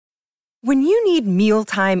When you need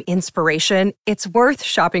mealtime inspiration, it's worth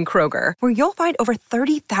shopping Kroger, where you'll find over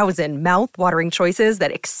 30,000 mouth-watering choices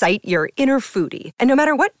that excite your inner foodie. And no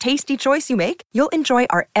matter what tasty choice you make, you'll enjoy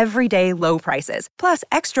our everyday low prices, plus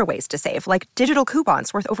extra ways to save, like digital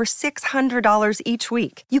coupons worth over $600 each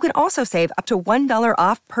week. You can also save up to $1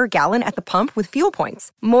 off per gallon at the pump with fuel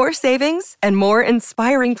points. More savings and more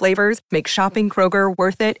inspiring flavors make shopping Kroger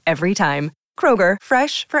worth it every time. Kroger,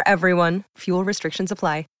 fresh for everyone. Fuel restrictions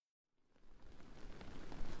apply.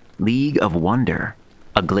 League of Wonder,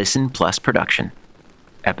 a Glisten Plus production.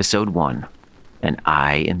 Episode 1, An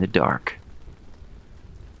Eye in the Dark.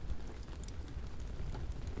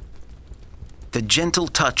 The gentle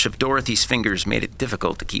touch of Dorothy's fingers made it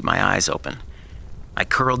difficult to keep my eyes open. I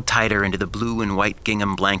curled tighter into the blue and white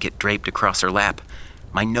gingham blanket draped across her lap,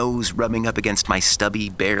 my nose rubbing up against my stubby,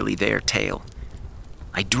 barely there tail.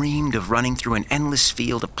 I dreamed of running through an endless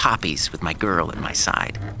field of poppies with my girl at my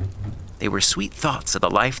side. They were sweet thoughts of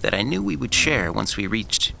the life that I knew we would share once we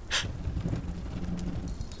reached...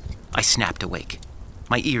 I snapped awake.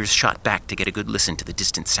 My ears shot back to get a good listen to the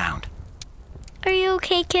distant sound. Are you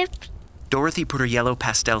okay, Kip? Dorothy put her yellow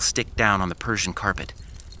pastel stick down on the Persian carpet.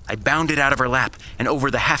 I bounded out of her lap and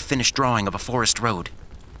over the half-finished drawing of a forest road.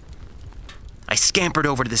 I scampered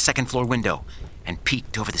over to the second-floor window and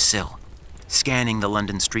peeked over the sill. Scanning the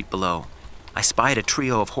London street below, I spied a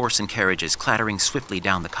trio of horse and carriages clattering swiftly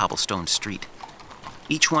down the cobblestone street.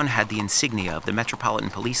 Each one had the insignia of the Metropolitan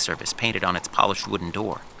Police Service painted on its polished wooden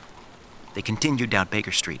door. They continued down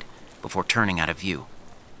Baker Street before turning out of view.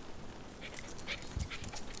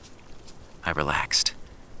 I relaxed.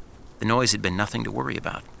 The noise had been nothing to worry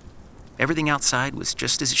about. Everything outside was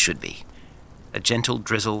just as it should be. A gentle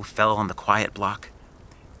drizzle fell on the quiet block.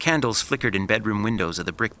 Candles flickered in bedroom windows of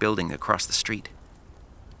the brick building across the street.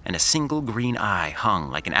 And a single green eye hung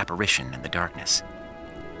like an apparition in the darkness.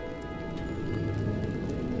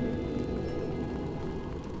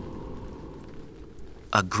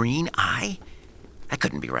 A green eye? That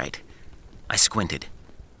couldn't be right. I squinted.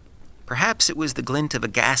 Perhaps it was the glint of a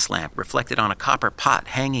gas lamp reflected on a copper pot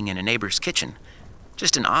hanging in a neighbor's kitchen.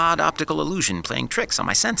 Just an odd optical illusion playing tricks on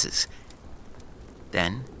my senses.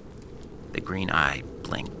 Then, the green eye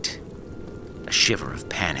blinked. A shiver of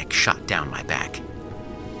panic shot down my back.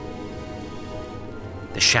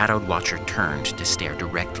 The shadowed watcher turned to stare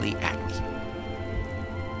directly at me.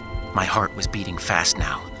 My heart was beating fast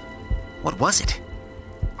now. What was it?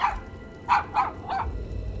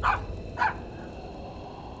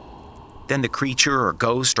 Then the creature or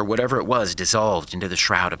ghost or whatever it was dissolved into the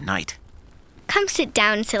shroud of night. Come sit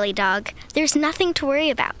down, silly dog. There's nothing to worry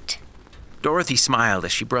about. Dorothy smiled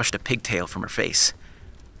as she brushed a pigtail from her face.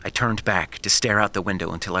 I turned back to stare out the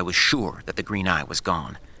window until I was sure that the green eye was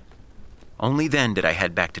gone. Only then did I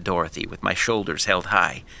head back to Dorothy with my shoulders held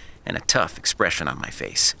high and a tough expression on my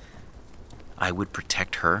face. I would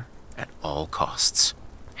protect her at all costs.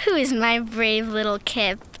 Who is my brave little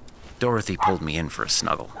Kip? Dorothy pulled me in for a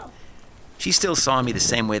snuggle. She still saw me the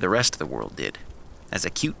same way the rest of the world did, as a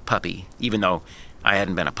cute puppy, even though I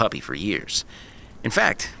hadn't been a puppy for years. In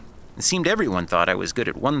fact, it seemed everyone thought I was good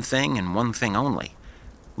at one thing and one thing only,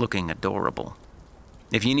 looking adorable.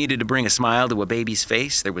 If you needed to bring a smile to a baby's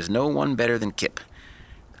face, there was no one better than Kip.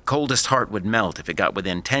 The coldest heart would melt if it got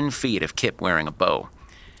within 10 feet of Kip wearing a bow.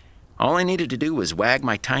 All I needed to do was wag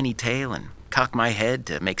my tiny tail and cock my head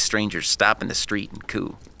to make strangers stop in the street and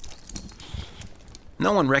coo.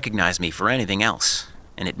 No one recognized me for anything else,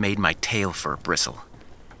 and it made my tail fur bristle.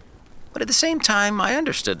 But at the same time, I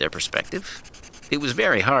understood their perspective. It was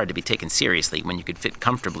very hard to be taken seriously when you could fit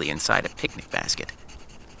comfortably inside a picnic basket.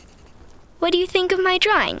 What do you think of my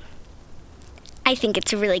drawing? I think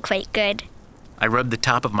it's really quite good. I rubbed the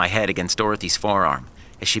top of my head against Dorothy's forearm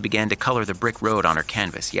as she began to color the brick road on her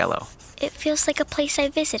canvas yellow. It feels like a place I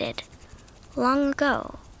visited long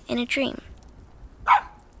ago in a dream.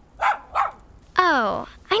 Oh,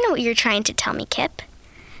 I know what you're trying to tell me, Kip.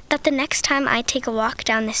 That the next time I take a walk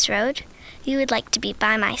down this road, you would like to be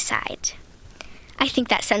by my side. I think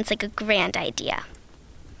that sounds like a grand idea.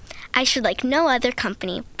 I should like no other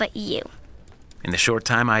company but you. In the short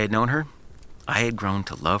time I had known her, I had grown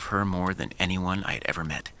to love her more than anyone I had ever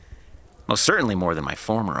met. Most certainly more than my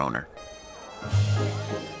former owner.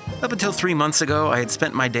 Up until 3 months ago, I had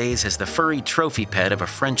spent my days as the furry trophy pet of a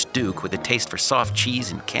French duke with a taste for soft cheese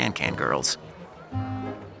and can-can girls.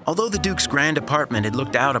 Although the Duke's grand apartment had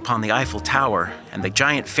looked out upon the Eiffel Tower and the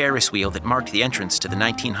giant Ferris wheel that marked the entrance to the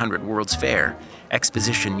 1900 World's Fair,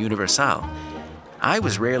 Exposition Universelle, I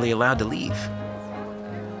was rarely allowed to leave.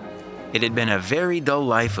 It had been a very dull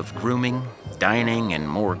life of grooming, dining, and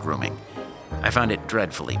more grooming. I found it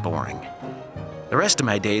dreadfully boring. The rest of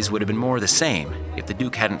my days would have been more the same if the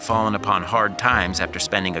Duke hadn't fallen upon hard times after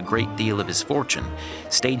spending a great deal of his fortune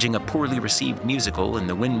staging a poorly received musical in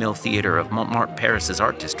the Windmill Theatre of Montmartre, Paris's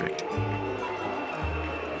art district.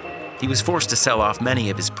 He was forced to sell off many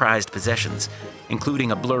of his prized possessions,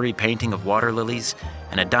 including a blurry painting of water lilies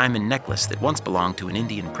and a diamond necklace that once belonged to an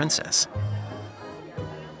Indian princess.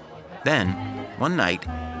 Then, one night,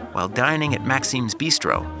 while dining at Maxime's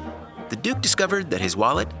Bistro, the Duke discovered that his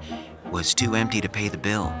wallet was too empty to pay the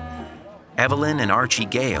bill. Evelyn and Archie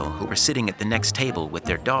Gale, who were sitting at the next table with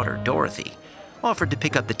their daughter, Dorothy, offered to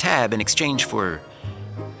pick up the tab in exchange for,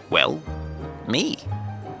 well, me.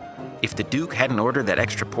 If the Duke hadn't ordered that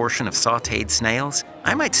extra portion of sautéed snails,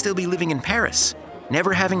 I might still be living in Paris,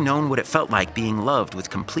 never having known what it felt like being loved with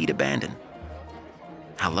complete abandon.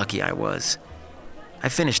 How lucky I was. I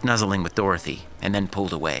finished nuzzling with Dorothy and then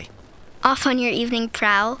pulled away. Off on your evening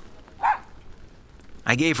prowl?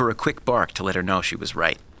 I gave her a quick bark to let her know she was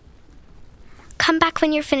right. Come back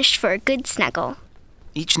when you're finished for a good snuggle.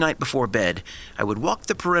 Each night before bed, I would walk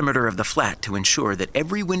the perimeter of the flat to ensure that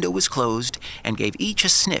every window was closed and gave each a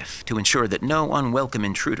sniff to ensure that no unwelcome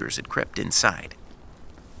intruders had crept inside.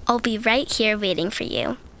 I'll be right here waiting for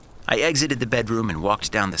you. I exited the bedroom and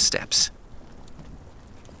walked down the steps.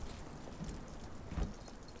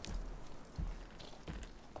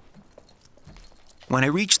 When I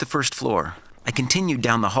reached the first floor, I continued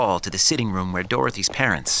down the hall to the sitting room where Dorothy's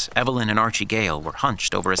parents, Evelyn and Archie Gale, were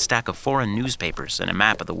hunched over a stack of foreign newspapers and a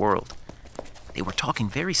map of the world. They were talking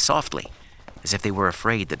very softly, as if they were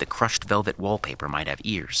afraid that the crushed velvet wallpaper might have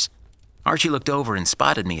ears. Archie looked over and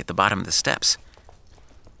spotted me at the bottom of the steps.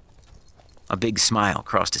 A big smile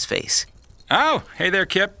crossed his face. Oh, hey there,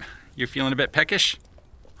 Kip. You feeling a bit peckish?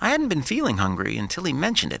 I hadn't been feeling hungry until he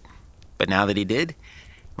mentioned it, but now that he did,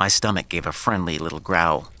 my stomach gave a friendly little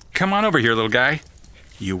growl. Come on over here, little guy.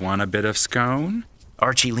 You want a bit of scone?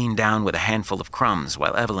 Archie leaned down with a handful of crumbs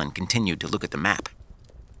while Evelyn continued to look at the map.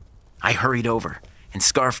 I hurried over and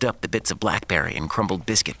scarfed up the bits of blackberry and crumbled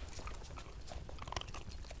biscuit.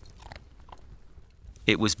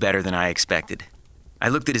 It was better than I expected. I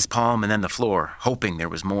looked at his palm and then the floor, hoping there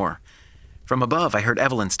was more. From above, I heard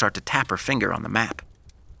Evelyn start to tap her finger on the map.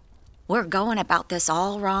 We're going about this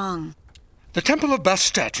all wrong. The Temple of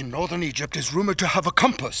Bastet in northern Egypt is rumored to have a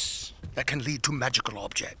compass that can lead to magical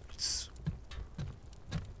objects.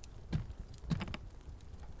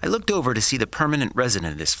 I looked over to see the permanent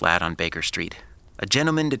resident of this flat on Baker Street, a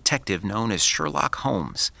gentleman detective known as Sherlock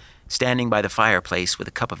Holmes, standing by the fireplace with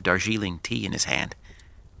a cup of Darjeeling tea in his hand.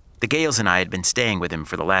 The Gales and I had been staying with him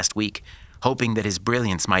for the last week, hoping that his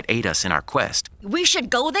brilliance might aid us in our quest. We should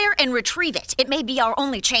go there and retrieve it. It may be our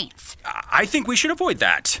only chance. I think we should avoid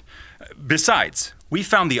that. Besides, we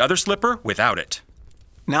found the other slipper without it.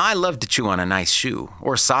 Now, I love to chew on a nice shoe,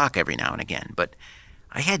 or sock every now and again, but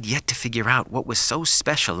I had yet to figure out what was so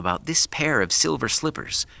special about this pair of silver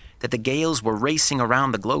slippers that the Gales were racing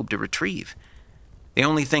around the globe to retrieve. The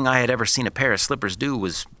only thing I had ever seen a pair of slippers do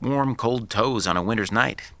was warm, cold toes on a winter's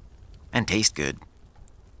night, and taste good.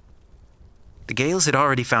 The Gales had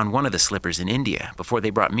already found one of the slippers in India before they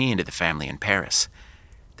brought me into the family in Paris.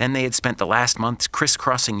 Then they had spent the last months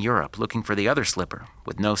crisscrossing Europe looking for the other slipper,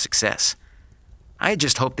 with no success. I had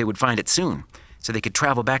just hoped they would find it soon, so they could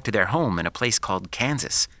travel back to their home in a place called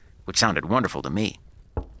Kansas, which sounded wonderful to me.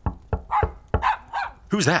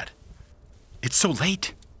 Who's that? It's so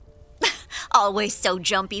late. Always so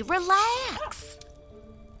jumpy. Relax.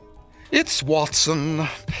 It's Watson.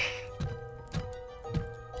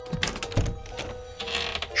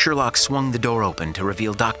 Sherlock swung the door open to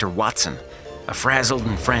reveal Dr. Watson, a frazzled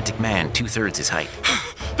and frantic man 2/3 his height.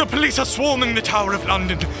 The police are swarming the Tower of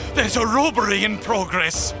London. There's a robbery in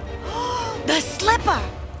progress. The slipper!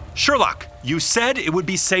 Sherlock, you said it would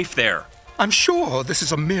be safe there. I'm sure this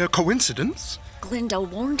is a mere coincidence. Glinda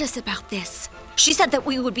warned us about this. She said that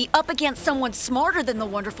we would be up against someone smarter than the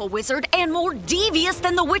wonderful wizard and more devious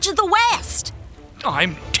than the Witch of the West.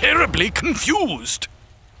 I'm terribly confused.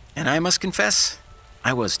 And I must confess,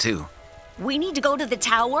 I was too. We need to go to the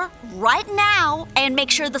tower right now and make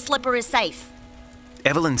sure the slipper is safe.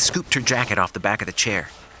 Evelyn scooped her jacket off the back of the chair.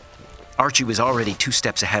 Archie was already 2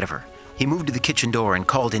 steps ahead of her. He moved to the kitchen door and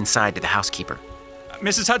called inside to the housekeeper.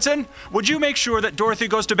 Mrs. Hudson, would you make sure that Dorothy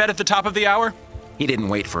goes to bed at the top of the hour? He didn't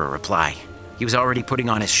wait for a reply. He was already putting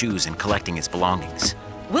on his shoes and collecting his belongings.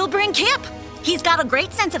 We'll bring Kip. He's got a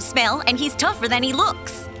great sense of smell and he's tougher than he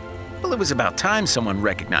looks. Well, it was about time someone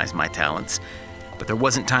recognized my talents, but there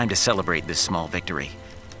wasn't time to celebrate this small victory.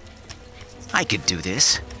 I could do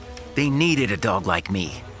this. They needed a dog like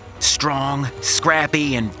me. Strong,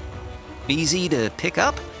 scrappy, and easy to pick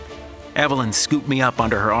up. Evelyn scooped me up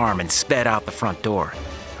under her arm and sped out the front door.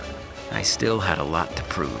 I still had a lot to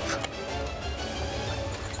prove.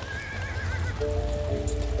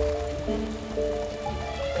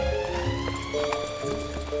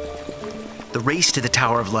 The race to the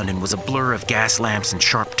Tower of London was a blur of gas lamps and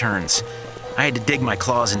sharp turns. I had to dig my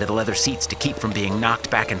claws into the leather seats to keep from being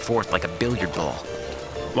knocked back and forth like a billiard ball.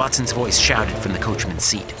 Watson's voice shouted from the coachman's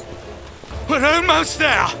seat. We're almost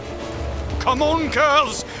there! Come on,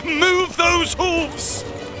 girls! Move those hooves!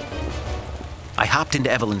 I hopped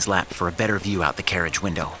into Evelyn's lap for a better view out the carriage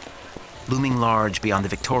window. Looming large beyond the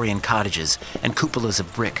Victorian cottages and cupolas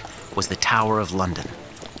of brick was the Tower of London,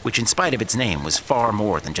 which in spite of its name was far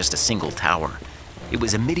more than just a single tower. It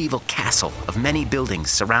was a medieval castle of many buildings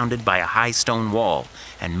surrounded by a high stone wall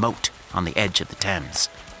and moat on the edge of the Thames.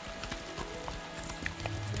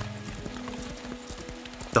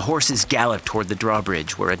 The horses galloped toward the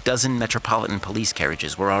drawbridge where a dozen Metropolitan police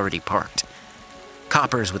carriages were already parked.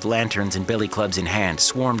 Coppers with lanterns and billy clubs in hand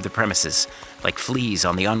swarmed the premises like fleas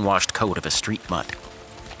on the unwashed coat of a street mutt.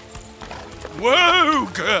 Whoa,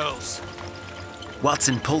 girls!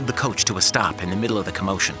 Watson pulled the coach to a stop in the middle of the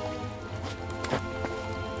commotion.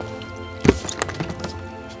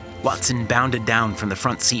 Watson bounded down from the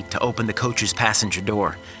front seat to open the coach's passenger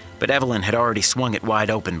door, but Evelyn had already swung it wide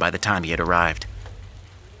open by the time he had arrived.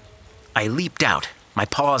 I leaped out, my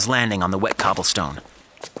paws landing on the wet cobblestone.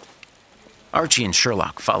 Archie and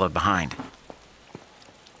Sherlock followed behind.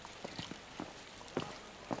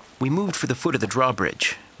 We moved for the foot of the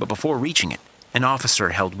drawbridge, but before reaching it, an officer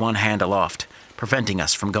held one hand aloft, preventing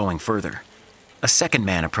us from going further. A second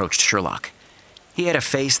man approached Sherlock. He had a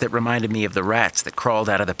face that reminded me of the rats that crawled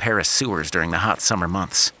out of the Paris sewers during the hot summer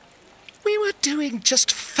months. We were doing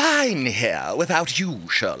just fine here without you,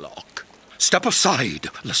 Sherlock. Step aside,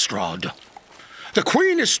 Lestrade. The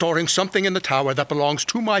Queen is storing something in the tower that belongs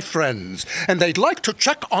to my friends, and they'd like to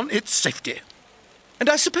check on its safety. And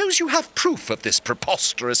I suppose you have proof of this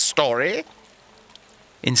preposterous story?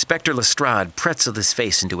 Inspector Lestrade pretzeled his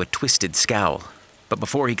face into a twisted scowl, but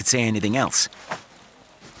before he could say anything else,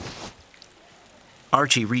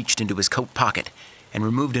 Archie reached into his coat pocket and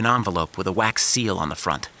removed an envelope with a wax seal on the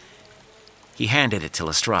front. He handed it to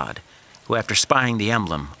Lestrade, who, after spying the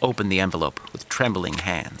emblem, opened the envelope with trembling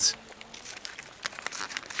hands.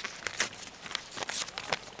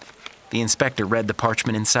 The inspector read the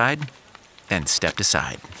parchment inside, then stepped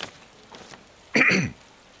aside.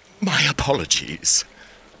 My apologies.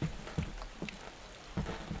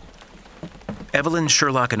 Evelyn,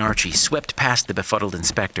 Sherlock, and Archie swept past the befuddled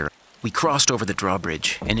inspector. We crossed over the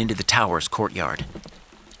drawbridge and into the tower's courtyard.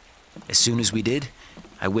 As soon as we did,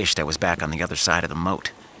 I wished I was back on the other side of the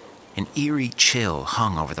moat. An eerie chill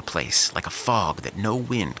hung over the place, like a fog that no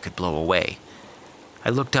wind could blow away. I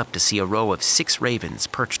looked up to see a row of 6 ravens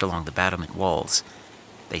perched along the battlement walls.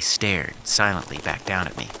 They stared silently back down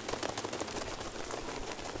at me.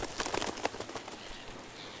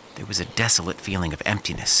 There was a desolate feeling of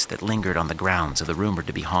emptiness that lingered on the grounds of the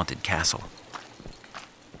rumored-to-be haunted castle.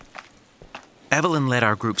 Evelyn led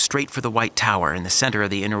our group straight for the White Tower in the center of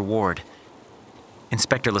the inner ward.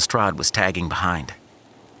 Inspector Lestrade was tagging behind.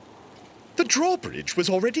 The drawbridge was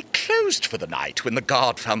already closed for the night when the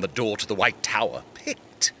guard found the door to the White Tower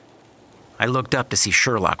picked. I looked up to see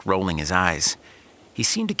Sherlock rolling his eyes. He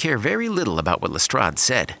seemed to care very little about what Lestrade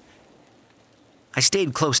said. I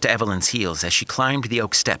stayed close to Evelyn's heels as she climbed the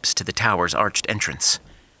oak steps to the tower's arched entrance.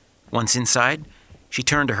 Once inside, she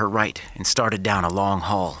turned to her right and started down a long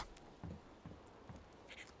hall.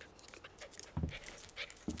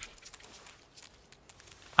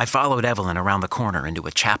 I followed Evelyn around the corner into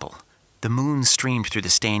a chapel. The moon streamed through the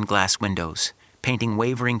stained glass windows, painting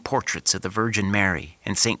wavering portraits of the Virgin Mary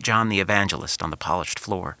and St. John the Evangelist on the polished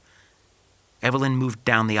floor. Evelyn moved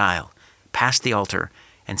down the aisle, past the altar,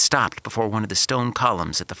 and stopped before one of the stone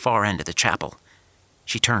columns at the far end of the chapel.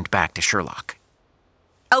 She turned back to Sherlock.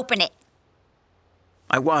 Open it.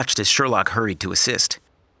 I watched as Sherlock hurried to assist.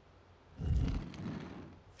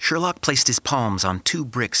 Sherlock placed his palms on 2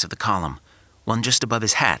 bricks of the column, one just above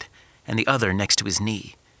his hat and the other next to his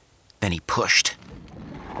knee. Then he pushed.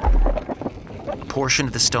 A portion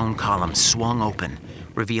of the stone column swung open,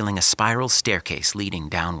 revealing a spiral staircase leading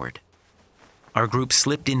downward. Our group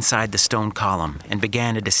slipped inside the stone column and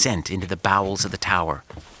began a descent into the bowels of the tower,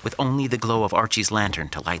 with only the glow of Archie's lantern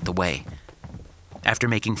to light the way. After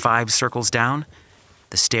making 5 circles down,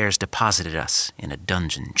 the stairs deposited us in a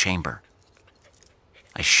dungeon chamber.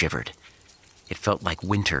 I shivered. It felt like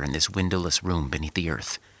winter in this windowless room beneath the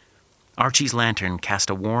earth. Archie's lantern cast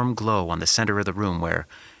a warm glow on the center of the room where,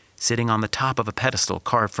 sitting on the top of a pedestal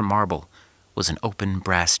carved from marble, was an open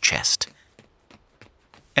brass chest.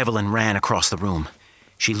 Evelyn ran across the room.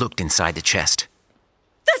 She looked inside the chest.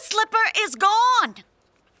 The slipper is gone!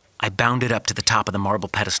 I bounded up to the top of the marble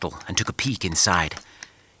pedestal and took a peek inside.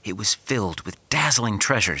 It was filled with dazzling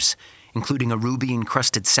treasures, including a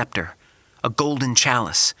ruby-encrusted scepter, a golden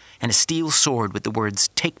chalice, and a steel sword with the words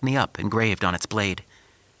 "Take me up" engraved on its blade.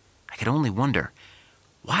 I could only wonder,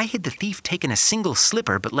 why had the thief taken a single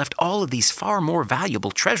slipper but left all of these far more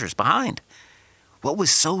valuable treasures behind? What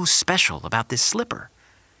was so special about this slipper?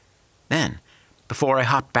 Then, before I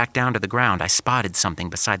hopped back down to the ground, I spotted something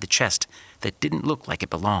beside the chest that didn't look like it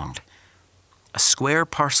belonged. A square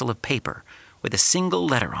parcel of paper with a single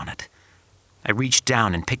letter on it. I reached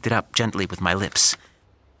down and picked it up gently with my lips.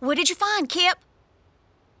 What did you find, Kip?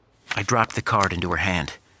 I dropped the card into her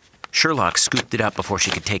hand. Sherlock scooped it up before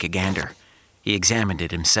she could take a gander. He examined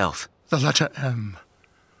it himself. The letter M.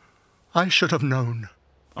 I should have known.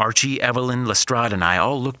 Archie, Evelyn, Lestrade, and I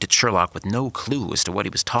all looked at Sherlock with no clue as to what he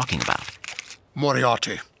was talking about.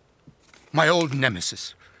 Moriarty. My old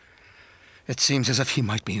nemesis. It seems as if he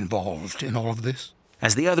might be involved in all of this.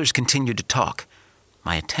 As the others continued to talk,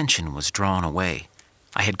 my attention was drawn away.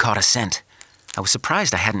 I had caught a scent. I was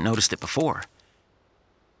surprised I hadn't noticed it before.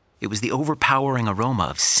 It was the overpowering aroma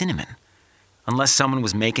of cinnamon. Unless someone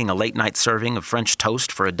was making a late-night serving of French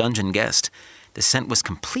toast for a dungeon guest, the scent was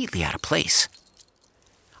completely out of place.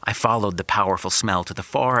 I followed the powerful smell to the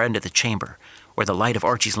far end of the chamber, where the light of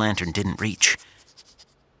Archie's lantern didn't reach.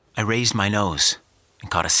 I raised my nose and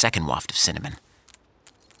caught a second waft of cinnamon.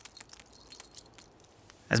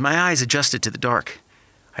 As my eyes adjusted to the dark,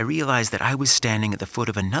 I realized that I was standing at the foot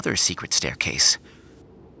of another secret staircase.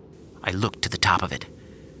 I looked to the top of it.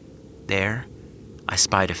 There, I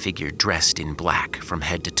spied a figure dressed in black from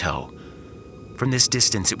head to toe. From this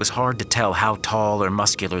distance, it was hard to tell how tall or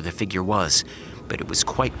muscular the figure was, but it was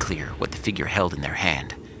quite clear what the figure held in their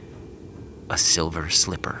hand. A silver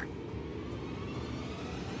slipper.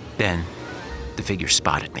 Then, the figure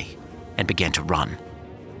spotted me and began to run.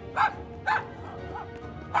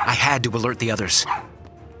 I had to alert the others.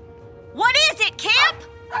 What is it, Kip?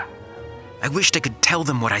 I wished I could tell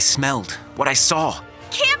them what I smelled, what I saw.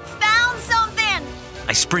 Kip found something!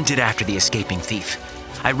 I sprinted after the escaping thief.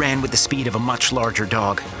 I ran with the speed of a much larger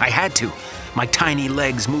dog. I had to, my tiny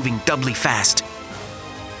legs moving doubly fast.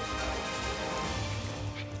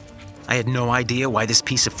 I had no idea why this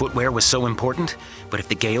piece of footwear was so important, but if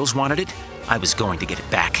the Gales wanted it, I was going to get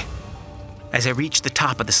it back. As I reached the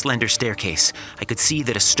top of the slender staircase, I could see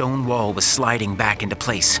that a stone wall was sliding back into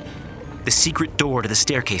place. The secret door to the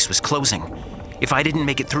staircase was closing. If I didn't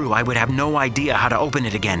make it through, I would have no idea how to open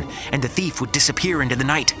it again, and the thief would disappear into the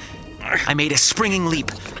night. I made a springing leap,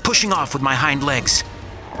 pushing off with my hind legs.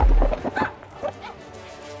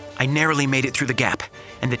 I narrowly made it through the gap,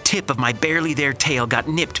 and the tip of my barely there tail got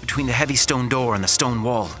nipped between the heavy stone door and the stone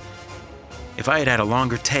wall. If I had had a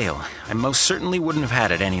longer tail, I most certainly wouldn't have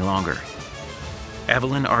had it any longer.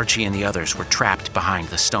 Evelyn, Archie, and the others were trapped behind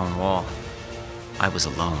the stone wall. I was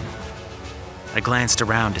alone. I glanced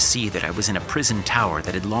around to see that I was in a prison tower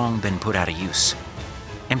that had long been put out of use.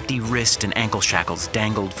 Empty wrist and ankle shackles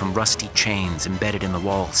dangled from rusty chains embedded in the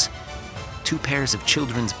walls. 2 pairs of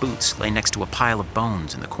children's boots lay next to a pile of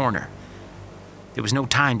bones in the corner. There was no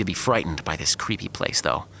time to be frightened by this creepy place,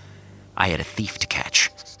 though. I had a thief to catch.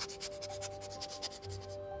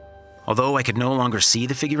 Although I could no longer see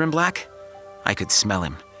the figure in black, I could smell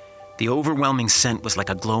him. The overwhelming scent was like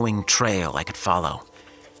a glowing trail I could follow.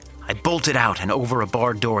 I bolted out and over a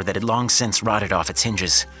barred door that had long since rotted off its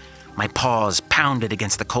hinges. My paws pounded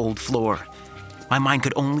against the cold floor. My mind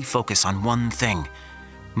could only focus on one thing: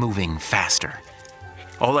 moving faster.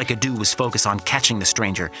 All I could do was focus on catching the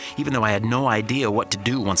stranger, even though I had no idea what to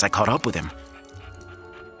do once I caught up with him.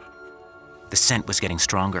 The scent was getting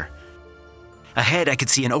stronger. Ahead, I could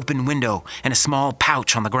see an open window and a small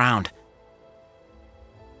pouch on the ground.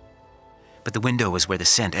 But the window was where the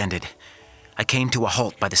scent ended. I came to a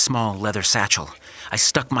halt by the small leather satchel. I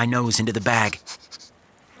stuck my nose into the bag.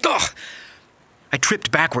 Ugh! I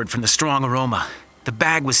tripped backward from the strong aroma. The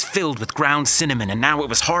bag was filled with ground cinnamon, and now it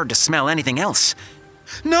was hard to smell anything else.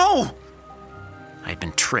 No! I had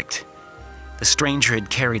been tricked. The stranger had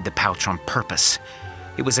carried the pouch on purpose.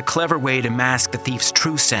 It was a clever way to mask the thief's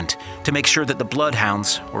true scent, to make sure that the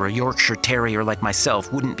bloodhounds, or a Yorkshire Terrier like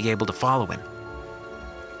myself, wouldn't be able to follow him.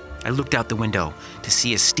 I looked out the window to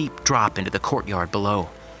see a steep drop into the courtyard below.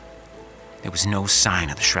 There was no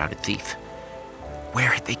sign of the shrouded thief.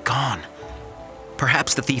 Where had they gone?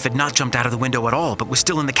 Perhaps the thief had not jumped out of the window at all, but was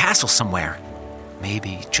still in the castle somewhere.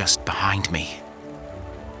 Maybe just behind me.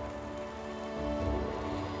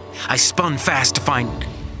 I spun fast to find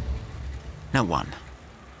no one.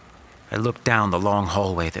 I looked down the long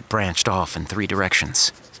hallway that branched off in 3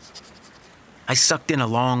 directions. I sucked in a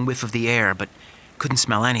long whiff of the air, but couldn't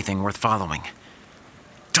smell anything worth following.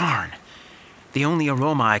 Darn! The only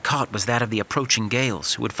aroma I caught was that of the approaching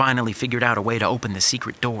Gales, who had finally figured out a way to open the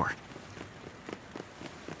secret door.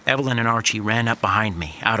 Evelyn and Archie ran up behind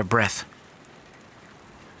me, out of breath.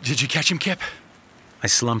 Did you catch him, Kip? I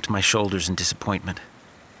slumped my shoulders in disappointment,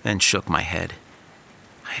 then shook my head.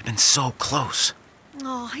 I had been so close.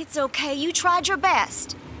 Oh, it's okay. You tried your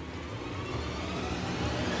best.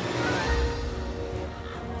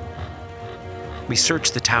 We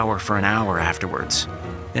searched the tower for an hour afterwards,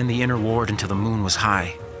 then the inner ward until the moon was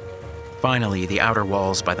high. Finally, the outer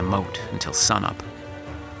walls by the moat until sunup.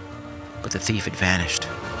 But the thief had vanished,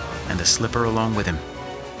 and the slipper along with him.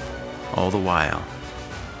 All the while,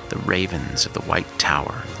 the ravens of the White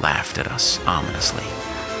Tower laughed at us ominously.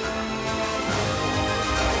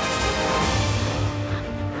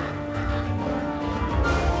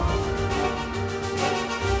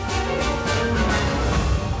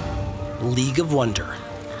 League of Wonder,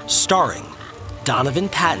 starring Donovan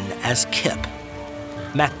Patton as Kip,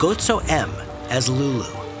 Makgotso M. as Lulu,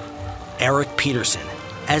 Eric Peterson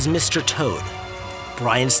as Mr. Toad,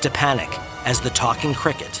 Brian Stepanek as the Talking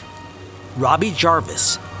Cricket, Robbie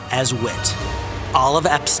Jarvis as Wit, Olive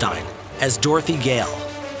Epstein as Dorothy Gale,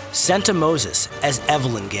 Senta Moses as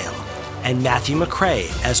Evelyn Gale, and Matthew McRae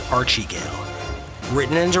as Archie Gale.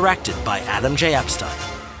 Written and directed by Adam J. Epstein.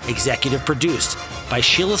 Executive produced by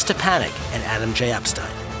Sheila Stepanek and Adam J. Epstein.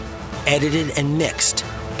 Edited and mixed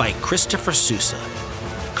by Christopher Sousa.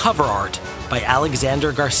 Cover art by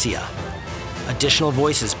Alexander Garcia. Additional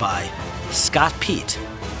voices by Scott Peet,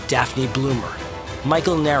 Daphne Bloomer,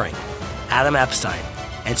 Michael Naring, Adam Epstein,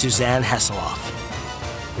 and Suzanne Hesseloff.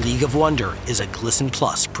 League of Wonder is a Glisten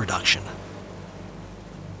Plus production.